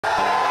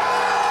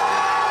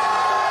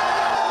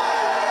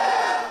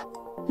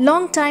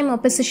Long-time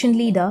opposition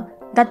leader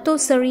Dato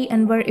Seri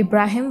Anwar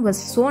Ibrahim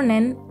was sworn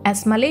in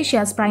as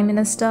Malaysia's Prime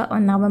Minister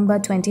on November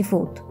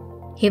 24th.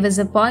 He was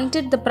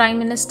appointed the Prime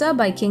Minister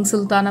by King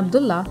Sultan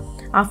Abdullah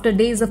after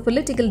days of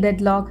political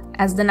deadlock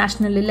as the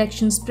national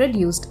elections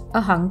produced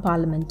a hung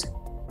parliament.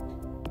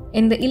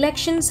 In the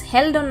elections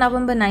held on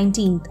November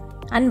 19th,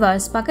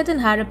 Anwar's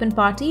Pakatan Harapan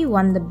party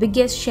won the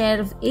biggest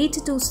share of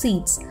 82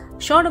 seats,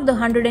 short of the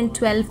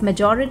 112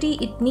 majority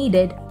it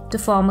needed to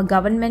form a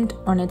government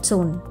on its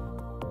own.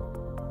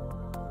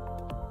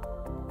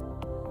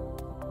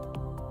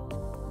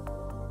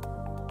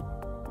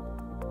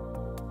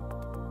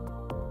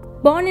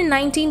 Born in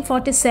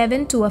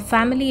 1947 to a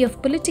family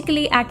of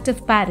politically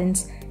active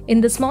parents in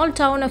the small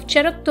town of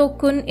Cherak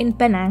Tokun in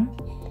Penang,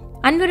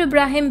 Anwar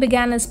Ibrahim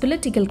began his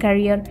political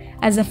career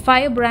as a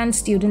firebrand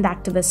student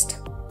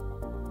activist.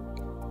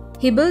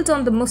 He built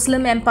on the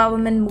Muslim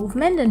empowerment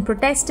movement and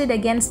protested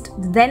against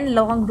the then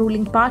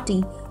long-ruling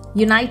party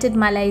United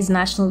Malays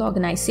National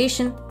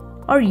Organization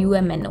or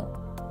UMNO.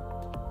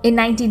 In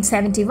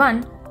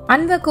 1971,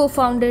 Anwar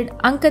co-founded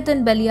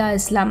Angkatan Belia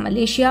Islam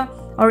Malaysia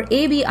or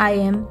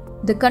ABIM,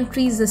 the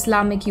country's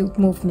Islamic youth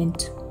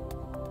movement.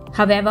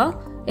 However,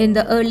 in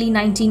the early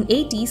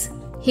 1980s,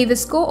 he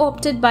was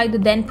co-opted by the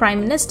then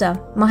Prime Minister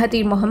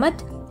Mahathir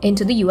Mohamad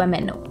into the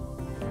UMNO.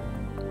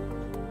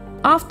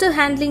 After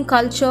handling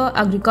culture,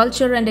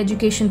 agriculture and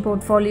education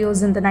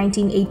portfolios in the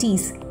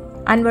 1980s,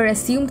 Anwar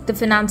assumed the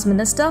Finance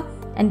Minister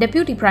and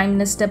Deputy Prime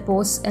Minister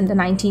posts in the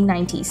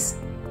 1990s.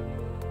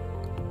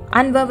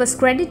 Anwar was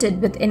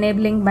credited with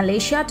enabling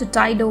Malaysia to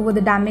tide over the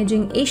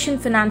damaging Asian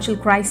financial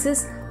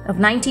crisis of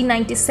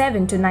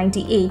 1997 to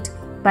 98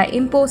 by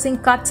imposing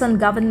cuts on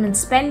government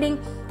spending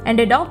and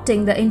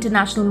adopting the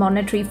International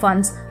Monetary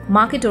Fund's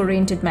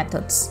market-oriented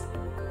methods.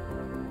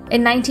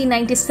 In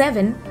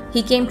 1997,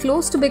 he came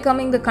close to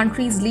becoming the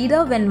country's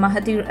leader when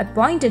Mahathir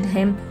appointed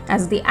him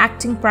as the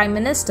acting Prime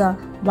Minister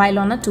while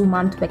on a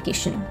 2-month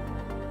vacation.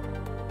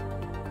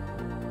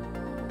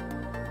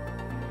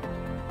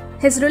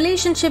 His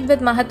relationship with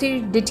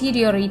Mahathir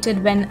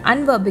deteriorated when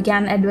Anwar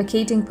began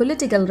advocating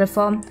political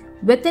reform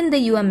within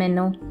the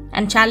UMNO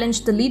and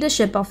challenged the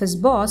leadership of his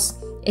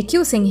boss,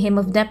 accusing him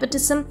of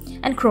nepotism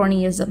and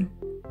cronyism.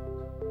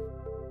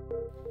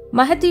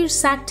 Mahathir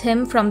sacked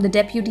him from the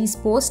deputy's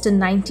post in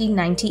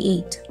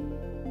 1998.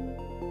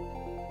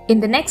 In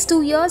the next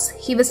 2 years,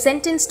 he was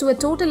sentenced to a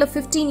total of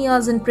 15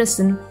 years in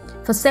prison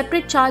for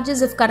separate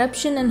charges of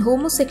corruption and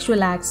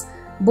homosexual acts,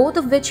 both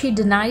of which he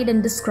denied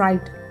and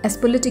described as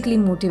politically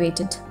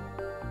motivated.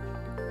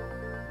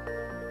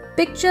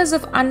 Pictures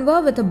of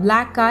Anwar with a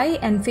black eye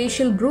and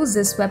facial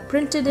bruises were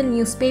printed in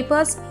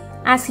newspapers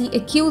as he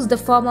accused the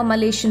former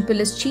Malaysian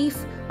police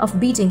chief of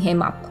beating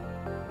him up.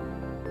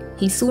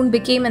 He soon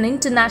became an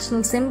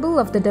international symbol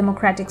of the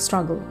democratic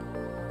struggle.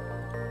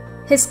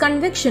 His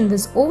conviction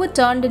was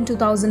overturned in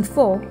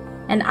 2004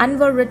 and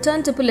Anwar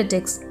returned to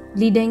politics,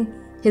 leading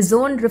his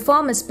own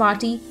reformist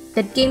party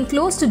that came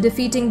close to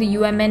defeating the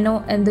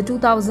UMNO in the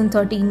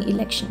 2013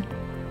 election.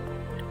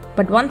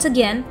 But once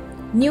again,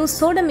 new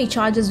sodomy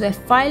charges were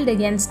filed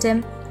against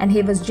him and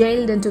he was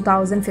jailed in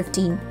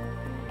 2015.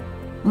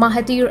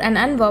 Mahathir and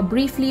Anwar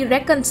briefly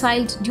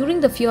reconciled during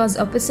the fierce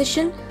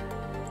opposition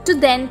to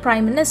then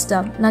Prime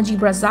Minister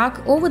Najib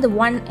Razak over the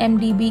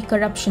 1MDB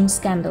corruption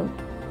scandal.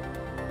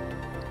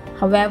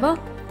 However,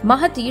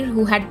 Mahathir,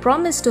 who had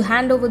promised to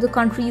hand over the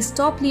country's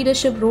top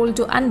leadership role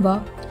to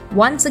Anwar,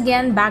 once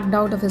again backed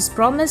out of his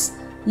promise,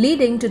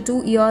 leading to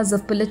 2 years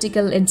of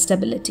political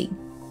instability.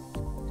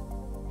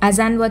 As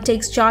Anwar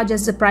takes charge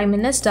as the Prime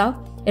Minister,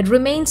 it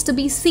remains to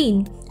be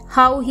seen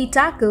how he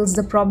tackles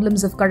the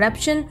problems of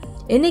corruption,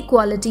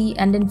 inequality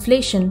and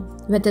inflation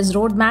with his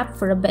roadmap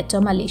for a better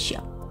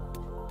Malaysia.